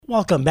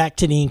Welcome back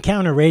to the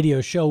Encounter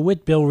Radio Show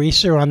with Bill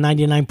Reeser on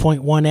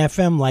 99.1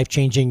 FM,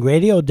 Life-Changing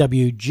Radio,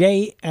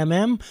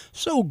 WJMM.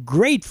 So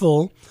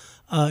grateful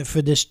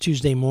for this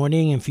Tuesday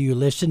morning and for you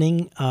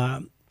listening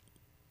on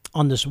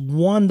this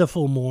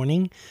wonderful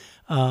morning.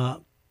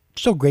 So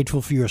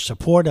grateful for your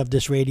support of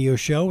this radio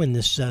show and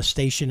this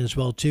station as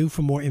well, too.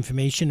 For more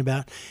information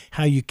about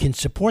how you can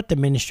support the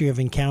Ministry of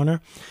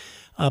Encounter,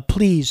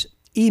 please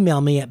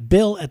email me at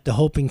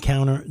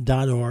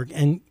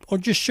bill@thehopeencounter.org or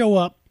just show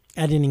up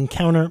at an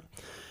Encounter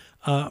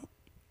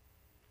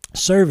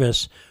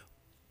service.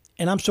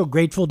 And I'm so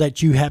grateful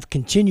that you have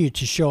continued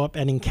to show up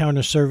at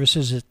Encounter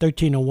services at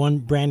 1301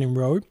 Brandon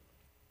Road.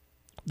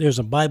 There's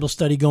a Bible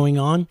study going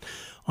on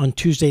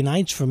Tuesday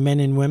nights for men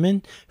and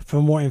women.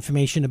 For more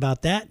information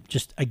about that,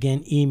 just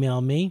again,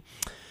 email me.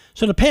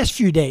 So the past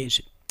few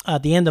days,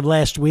 at the end of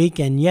last week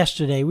and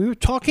yesterday, we were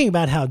talking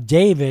about how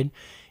David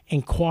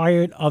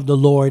inquired of the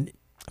Lord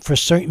for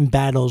certain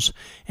battles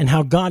and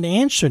how God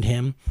answered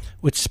him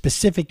with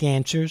specific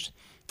answers,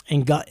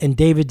 and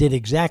David did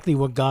exactly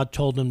what God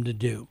told him to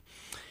do.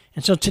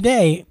 And so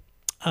today,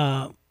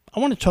 I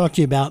want to talk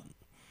to you about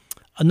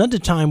another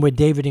time where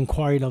David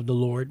inquired of the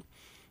Lord.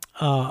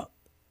 And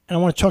I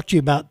want to talk to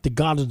you about the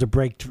God of the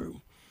breakthrough,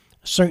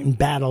 a certain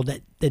battle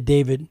that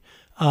David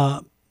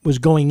was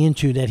going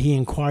into, that he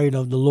inquired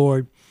of the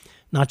Lord,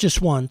 not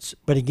just once,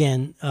 but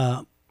again,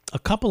 a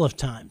couple of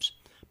times.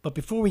 But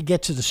before we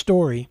get to the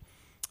story,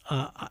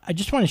 I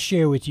just want to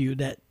share with you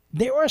that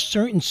there are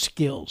certain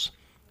skills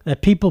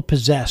that people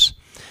possess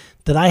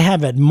that I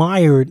have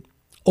admired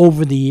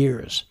over the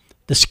years.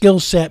 The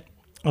skill set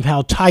of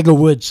how Tiger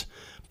Woods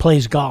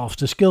plays golf,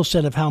 the skill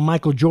set of how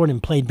Michael Jordan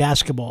played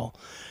basketball,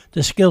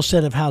 the skill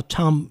set of how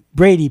Tom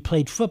Brady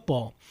played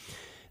football.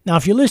 Now,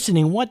 if you're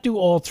listening, what do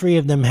all three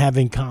of them have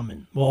in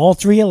common? Well, all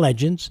three are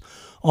legends.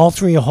 All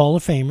three are Hall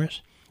of Famers.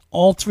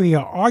 All three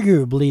are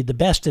arguably the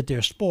best at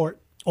their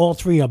sport. All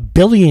three are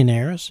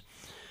billionaires.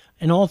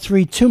 And all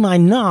three, to my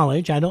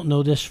knowledge, I don't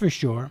know this for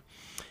sure,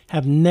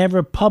 have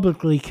never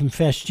publicly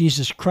confessed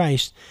Jesus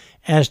Christ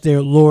as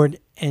their Lord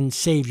and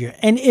Savior.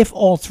 And if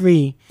all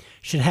three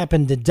should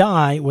happen to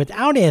die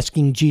without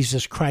asking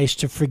Jesus Christ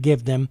to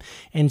forgive them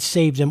and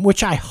save them,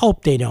 which I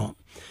hope they don't,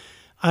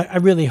 I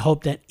really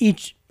hope that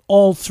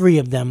all three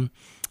of them,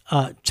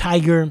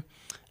 Tiger,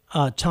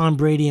 Tom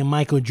Brady, and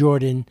Michael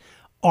Jordan,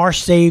 are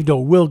saved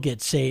or will get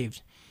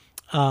saved.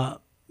 But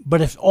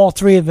if all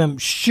three of them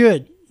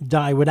should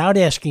die without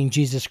asking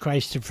Jesus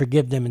Christ to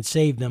forgive them and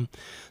save them,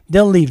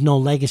 they'll leave no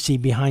legacy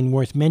behind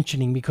worth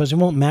mentioning, because it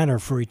won't matter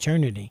for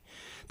eternity.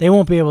 They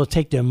won't be able to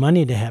take their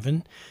money to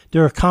heaven.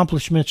 Their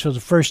accomplishments for the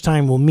first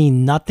time will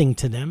mean nothing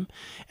to them.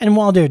 And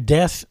while their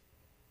death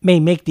may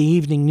make the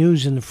evening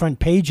news and the front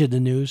page of the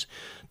news,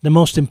 the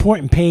most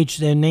important page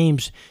their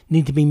names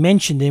need to be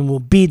mentioned in will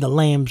be the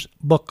Lamb's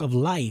Book of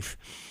Life.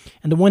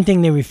 And the one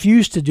thing they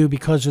refuse to do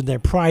because of their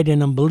pride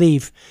and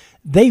unbelief,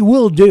 they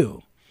will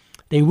do.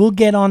 They will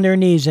get on their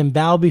knees and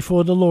bow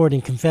before the Lord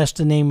and confess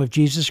the name of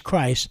Jesus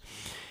Christ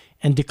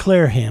and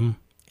declare him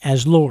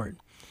as Lord.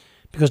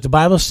 Because the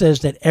Bible says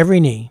that every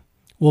knee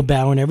will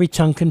bow and every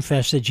tongue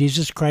confess that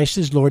Jesus Christ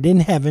is Lord in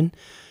heaven,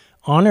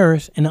 on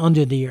earth, and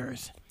under the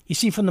earth. You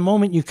see, from the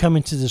moment you come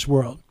into this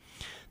world,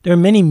 there are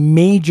many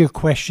major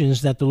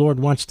questions that the Lord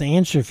wants to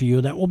answer for you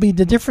that will be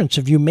the difference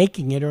of you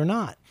making it or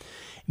not.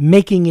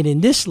 Making it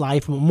in this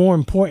life, but more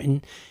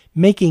important,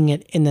 making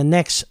it in the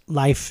next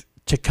life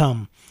to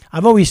come.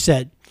 I've always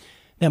said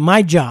that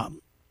my job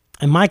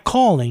and my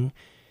calling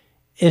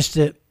is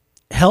to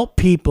help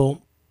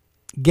people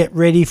get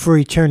ready for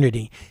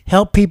eternity,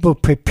 help people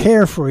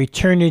prepare for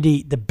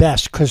eternity the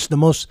best, because the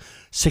most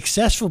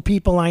successful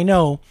people I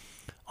know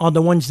are the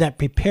ones that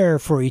prepare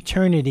for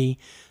eternity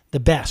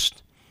the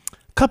best.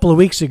 A couple of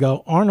weeks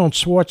ago, Arnold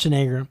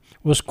Schwarzenegger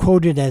was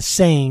quoted as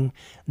saying,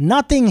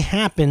 "Nothing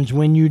happens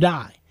when you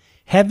die.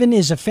 Heaven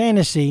is a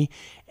fantasy,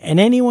 and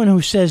anyone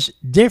who says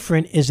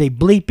different is a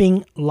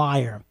bleeping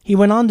liar." He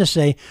went on to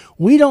say,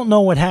 "We don't know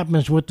what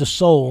happens with the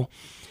soul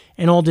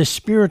and all this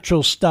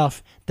spiritual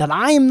stuff that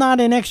I am not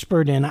an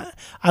expert in."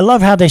 I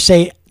love how they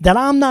say that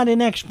I'm not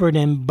an expert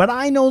in, but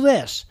I know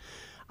this.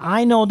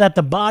 I know that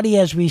the body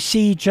as we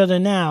see each other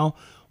now,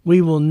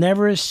 we will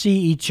never see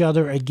each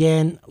other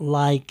again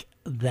like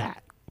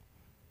that.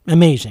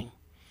 Amazing.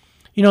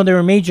 You know, there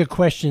are major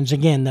questions,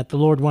 again, that the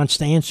Lord wants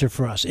to answer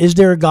for us. Is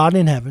there a God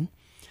in heaven?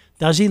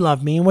 Does he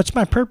love me? And what's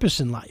my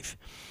purpose in life?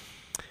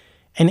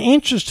 And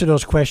answers to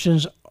those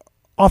questions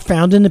are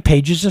found in the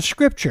pages of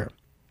Scripture.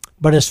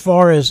 But as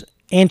far as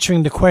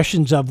answering the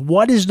questions of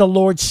what is the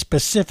Lord's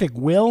specific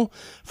will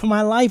for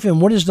my life and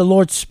what does the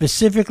Lord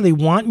specifically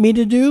want me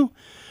to do,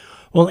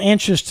 well,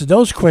 answers to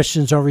those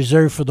questions are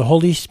reserved for the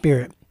Holy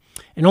Spirit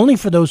and only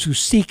for those who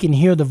seek and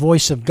hear the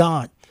voice of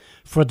God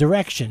for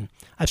direction.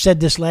 I've said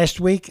this last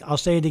week. I'll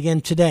say it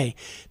again today.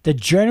 The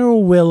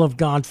general will of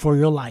God for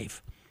your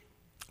life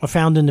are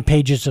found in the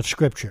pages of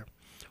Scripture.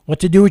 What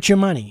to do with your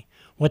money,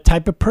 what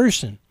type of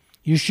person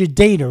you should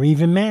date or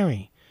even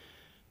marry.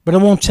 But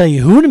it won't tell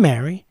you who to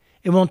marry.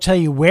 It won't tell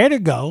you where to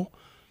go,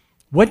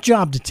 what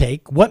job to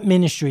take, what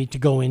ministry to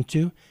go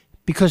into,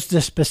 because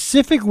the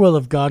specific will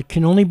of God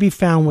can only be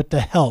found with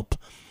the help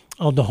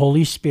of the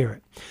Holy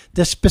Spirit.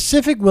 The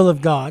specific will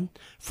of God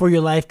for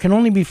your life can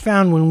only be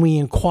found when we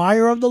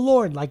inquire of the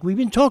Lord, like we've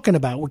been talking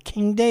about with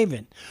King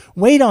David.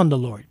 Wait on the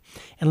Lord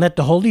and let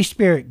the Holy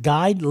Spirit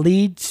guide,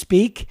 lead,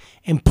 speak,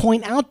 and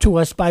point out to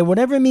us by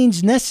whatever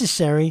means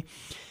necessary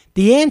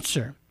the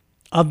answer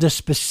of the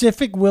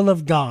specific will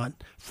of God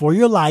for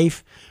your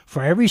life,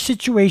 for every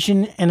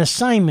situation and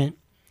assignment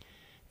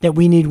that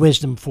we need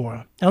wisdom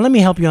for. Now, let me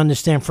help you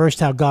understand first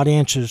how God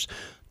answers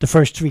the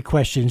first three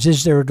questions.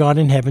 Is there a God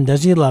in heaven?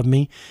 Does he love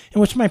me? And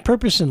what's my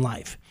purpose in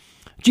life?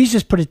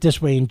 Jesus put it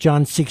this way in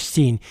John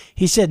 16.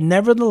 He said,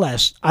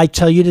 nevertheless, I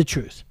tell you the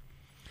truth.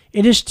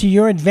 It is to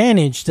your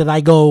advantage that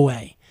I go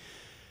away.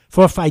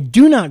 For if I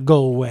do not go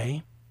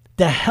away,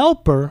 the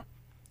Helper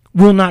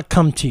will not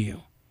come to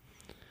you.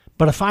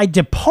 But if I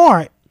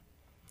depart,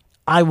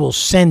 I will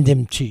send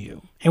him to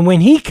you. And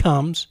when he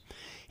comes,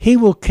 he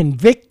will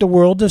convict the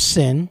world of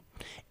sin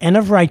and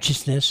of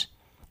righteousness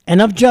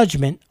and of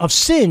judgment, of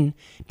sin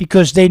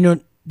because they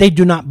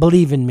do not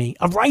believe in me,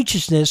 of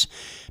righteousness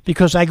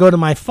because I go to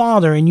my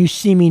Father and you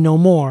see me no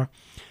more,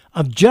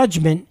 of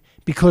judgment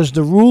because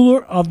the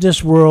ruler of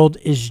this world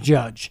is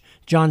judged.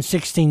 John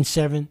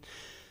 16:7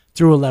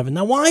 through 11.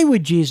 Now, why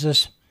would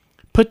Jesus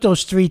put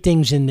those three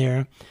things in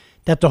there,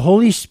 that the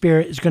Holy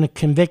Spirit is going to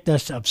convict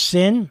us of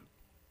sin,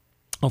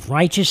 of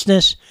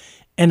righteousness,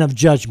 and of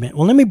judgment?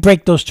 Well, let me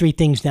break those three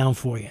things down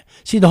for you.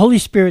 See, the Holy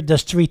Spirit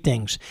does three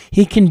things.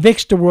 He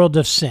convicts the world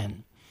of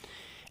sin.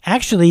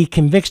 Actually, he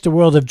convicts the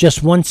world of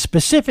just one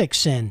specific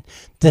sin,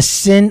 the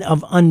sin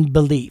of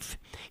unbelief.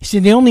 You see,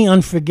 the only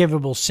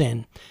unforgivable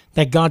sin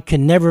that God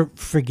can never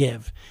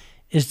forgive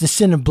is the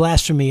sin of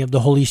blasphemy of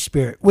the Holy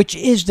Spirit, which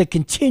is the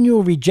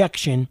continual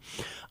rejection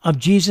of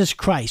Jesus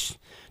Christ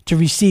to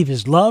receive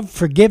his love,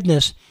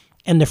 forgiveness,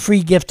 and the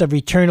free gift of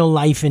eternal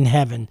life in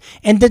heaven,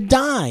 and to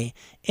die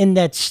in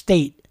that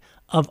state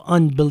of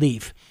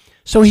unbelief.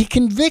 So he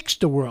convicts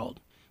the world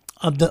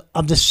of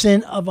the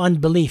sin of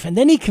unbelief, and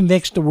then he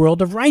convicts the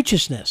world of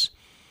righteousness.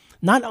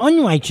 Not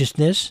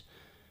unrighteousness,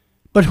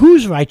 but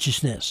whose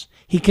righteousness?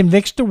 He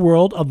convicts the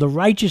world of the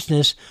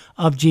righteousness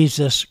of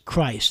Jesus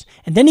Christ.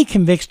 And then he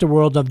convicts the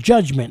world of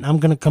judgment. I'm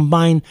going to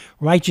combine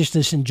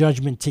righteousness and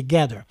judgment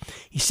together.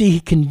 You see, he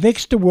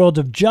convicts the world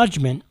of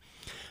judgment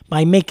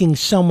by making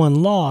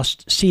someone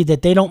lost see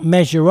that they don't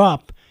measure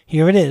up,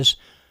 here it is,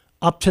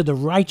 up to the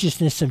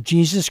righteousness of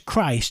Jesus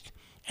Christ,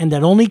 and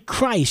that only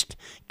Christ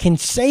can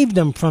save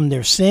them from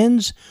their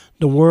sins,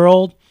 the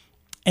world,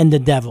 and the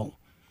devil.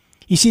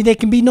 You see, there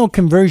can be no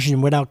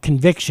conversion without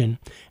conviction,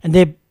 and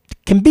there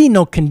can be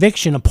no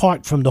conviction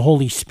apart from the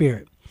Holy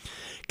Spirit.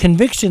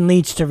 Conviction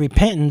leads to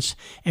repentance,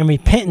 and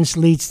repentance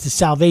leads to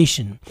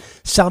salvation.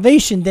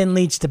 Salvation then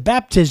leads to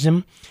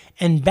baptism,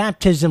 and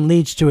baptism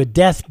leads to a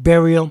death,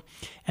 burial,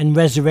 and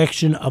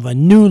resurrection of a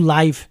new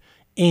life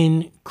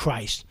in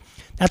Christ.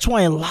 That's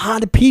why a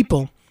lot of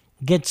people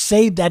get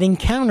saved at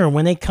Encounter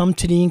when they come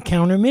to the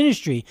Encounter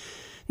ministry.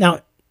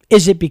 Now,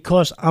 is it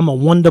because I'm a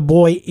wonder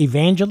boy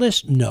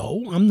evangelist?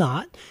 No, I'm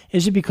not.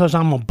 Is it because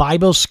I'm a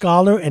Bible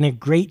scholar and a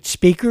great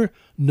speaker?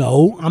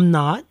 No, I'm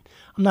not.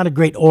 I'm not a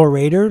great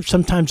orator.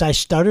 Sometimes I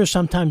stutter.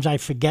 Sometimes I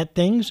forget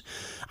things.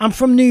 I'm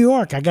from New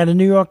York. I got a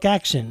New York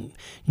accent.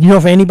 You know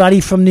of anybody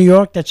from New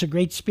York that's a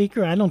great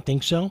speaker? I don't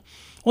think so.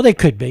 Well, they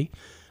could be,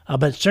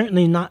 but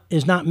certainly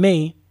is not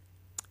me.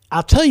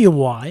 I'll tell you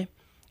why.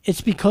 It's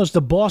because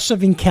the boss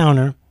of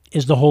Encounter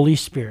is the Holy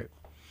Spirit.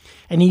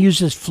 And he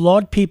uses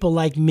flawed people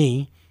like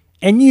me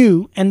and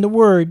you and the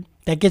word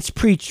that gets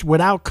preached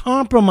without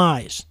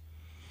compromise.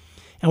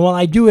 And while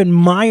I do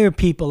admire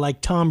people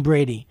like Tom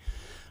Brady,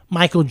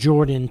 Michael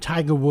Jordan,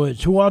 Tiger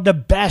Woods, who are the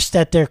best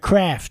at their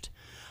craft,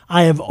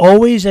 I have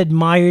always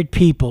admired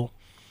people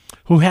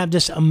who have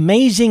this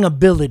amazing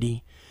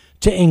ability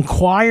to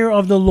inquire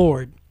of the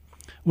Lord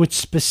with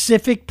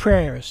specific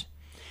prayers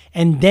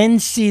and then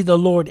see the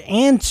Lord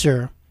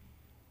answer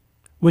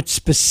with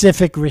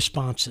specific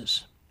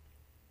responses.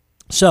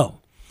 So,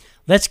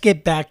 let's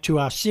get back to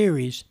our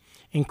series,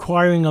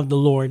 Inquiring of the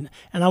Lord,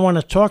 and I want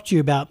to talk to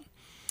you about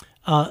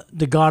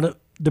the God of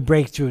the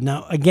breakthrough.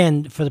 Now,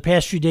 again, for the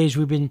past few days,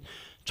 we've been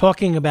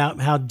talking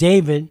about how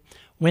David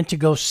went to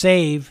go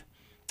save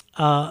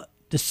the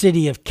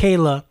city of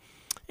Keilah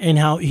and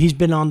how he's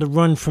been on the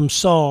run from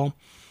Saul.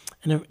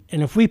 And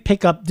if we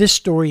pick up this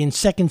story in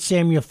 2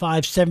 Samuel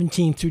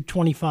 5:17 through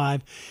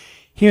 25,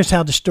 here's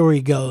how the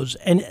story goes.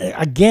 And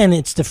again,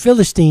 it's the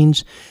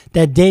Philistines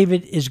that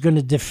David is going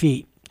to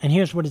defeat. And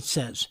here's what it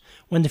says.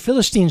 When the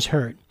Philistines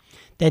heard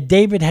that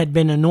David had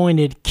been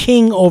anointed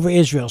king over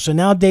Israel. So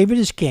now David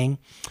is king.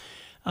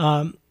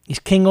 He's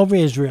king over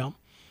Israel.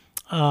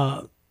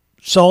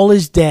 Saul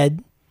is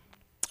dead.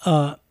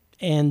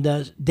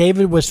 And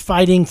David was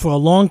fighting for a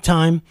long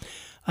time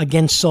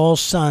against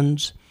Saul's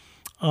sons.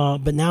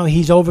 But now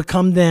he's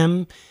overcome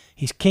them.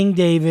 He's King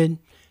David.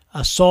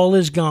 Saul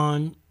is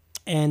gone.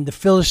 And the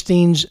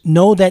Philistines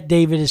know that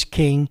David is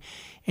king.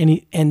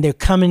 And they're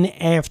coming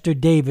after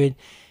David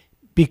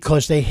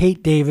because they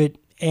hate David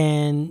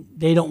and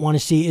they don't want to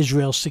see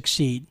Israel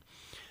succeed.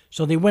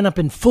 So they went up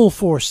in full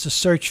force to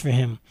search for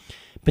him.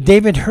 But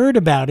David heard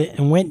about it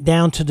and went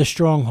down to the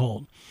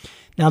stronghold.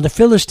 Now the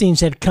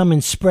Philistines had come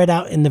and spread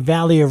out in the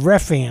valley of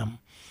Rephaim.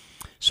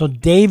 So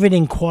David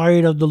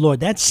inquired of the Lord.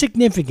 That's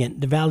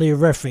significant, the valley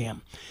of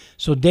Rephaim.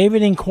 So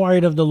David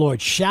inquired of the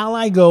Lord, shall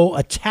I go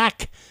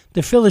attack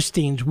the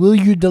Philistines? Will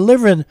you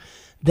deliver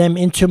them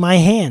into my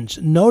hands?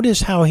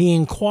 Notice how he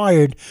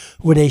inquired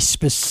with a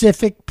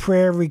specific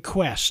prayer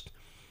request.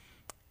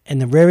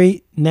 And the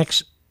very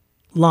next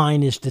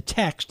line is the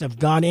text of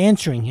God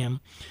answering him.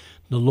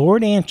 The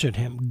Lord answered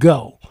him,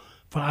 go,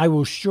 for I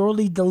will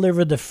surely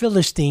deliver the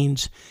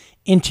Philistines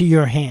into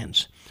your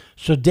hands.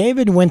 So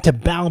David went to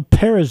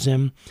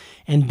Baal-perazim,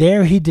 and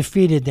there he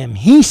defeated them.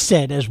 He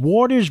said, as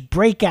waters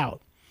break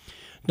out,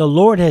 the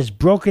Lord has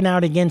broken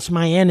out against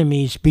my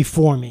enemies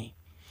before me.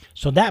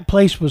 So that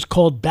place was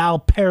called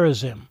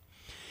Baal-perazim.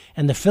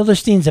 And the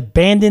Philistines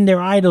abandoned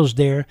their idols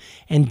there,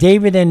 and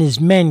David and his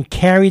men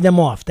carried them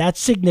off. That's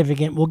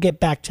significant. We'll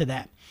get back to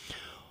that.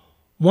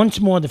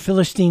 Once more, the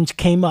Philistines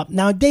came up.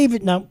 Now,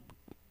 David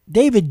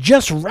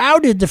just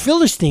routed the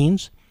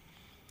Philistines,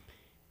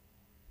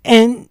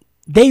 and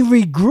they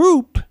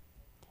regroup.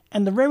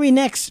 And the very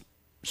next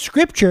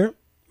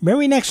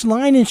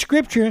line in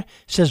Scripture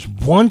says,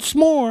 once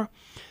more,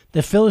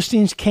 the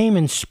Philistines came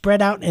and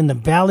spread out in the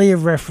valley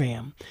of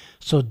Rephaim.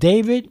 So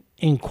David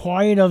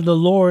inquired of the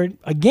Lord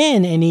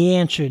again, and he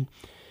answered.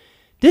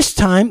 This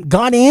time,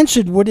 God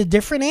answered with a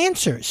different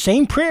answer.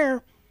 Same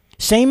prayer,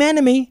 same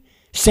enemy,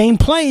 same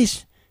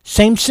place,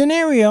 same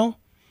scenario,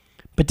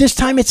 but this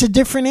time it's a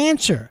different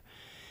answer.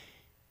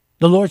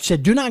 The Lord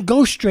said, do not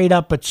go straight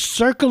up, but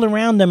circle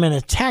around them and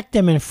attack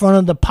them in front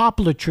of the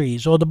poplar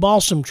trees or the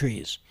balsam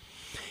trees.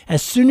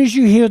 As soon as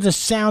you hear the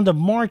sound of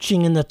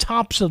marching in the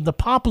tops of the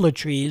poplar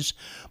trees,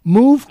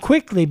 move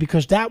quickly,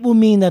 because that will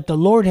mean that the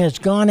Lord has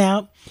gone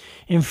out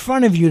in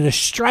front of you to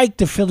strike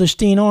the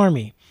Philistine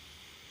army.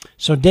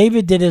 So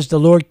David did as the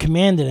Lord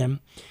commanded him,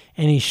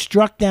 and he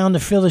struck down the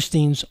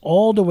Philistines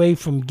all the way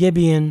from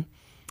Gibeon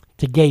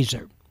to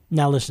Gezer.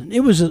 Now listen,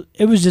 it was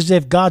as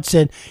if God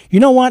said, you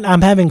know what,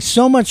 I'm having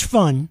so much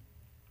fun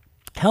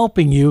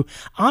helping you,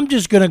 I'm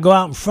just going to go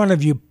out in front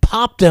of you,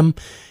 pop them,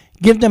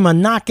 give them a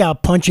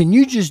knockout punch, and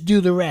you just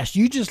do the rest.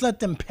 You just let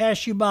them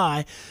pass you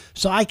by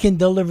so I can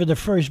deliver the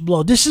first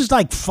blow. This is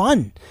like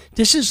fun.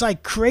 This is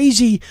like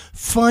crazy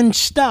fun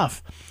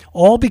stuff.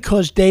 All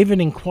because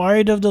David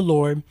inquired of the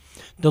Lord.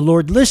 The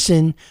Lord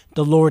listened,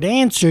 the Lord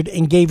answered,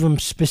 and gave him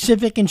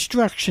specific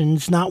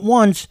instructions, not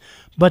once,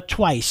 but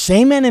twice.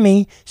 Same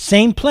enemy,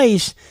 same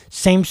place,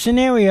 same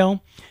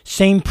scenario,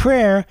 same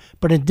prayer,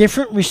 but a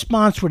different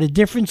response with a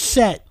different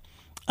set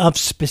of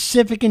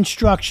specific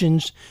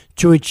instructions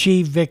to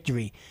achieve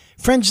victory.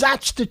 Friends,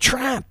 that's the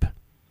trap.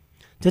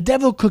 The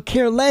devil could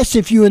care less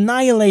if you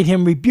annihilate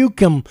him,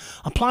 rebuke him,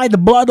 apply the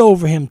blood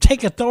over him,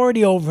 take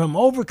authority over him,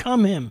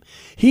 overcome him.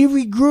 He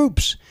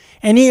regroups,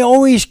 and he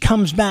always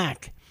comes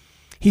back.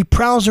 He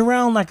prowls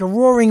around like a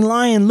roaring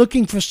lion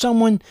looking for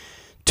someone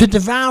to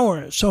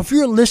devour. So if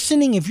you're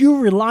listening, if you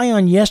rely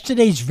on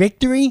yesterday's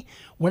victory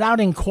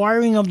without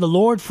inquiring of the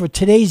Lord for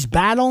today's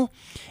battle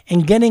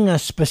and getting a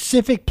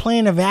specific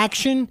plan of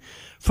action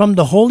from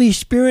the Holy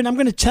Spirit, I'm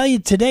going to tell you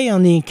today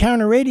on the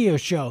Encounter Radio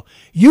Show,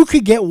 you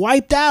could get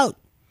wiped out,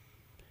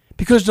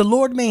 because the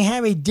Lord may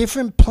have a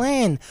different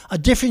plan, a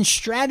different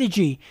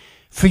strategy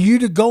for you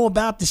to go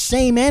about the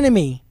same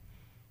enemy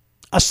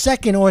a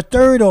second or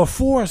third or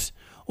fourth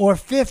or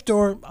fifth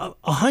or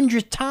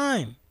 100th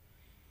time.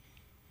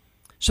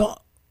 So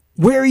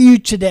where are you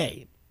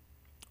today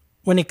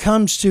when it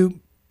comes to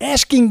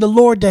asking the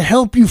Lord to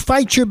help you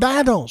fight your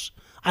battles?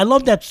 I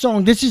love that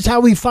song, This Is How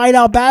We Fight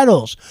Our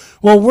Battles.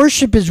 Well,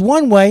 worship is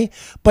one way,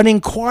 but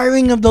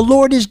inquiring of the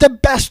Lord is the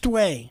best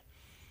way.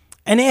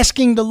 And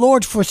asking the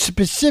Lord for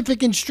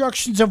specific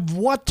instructions of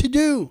what to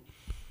do.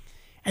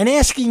 And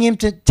asking him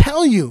to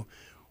tell you,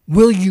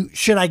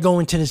 should I go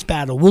into this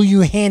battle? Will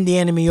you hand the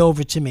enemy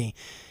over to me?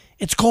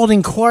 It's called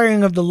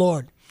inquiring of the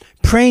Lord,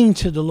 praying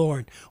to the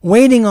Lord,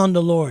 waiting on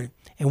the Lord,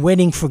 and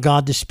waiting for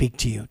God to speak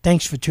to you.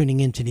 Thanks for tuning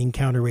in to the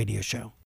Encounter Radio Show.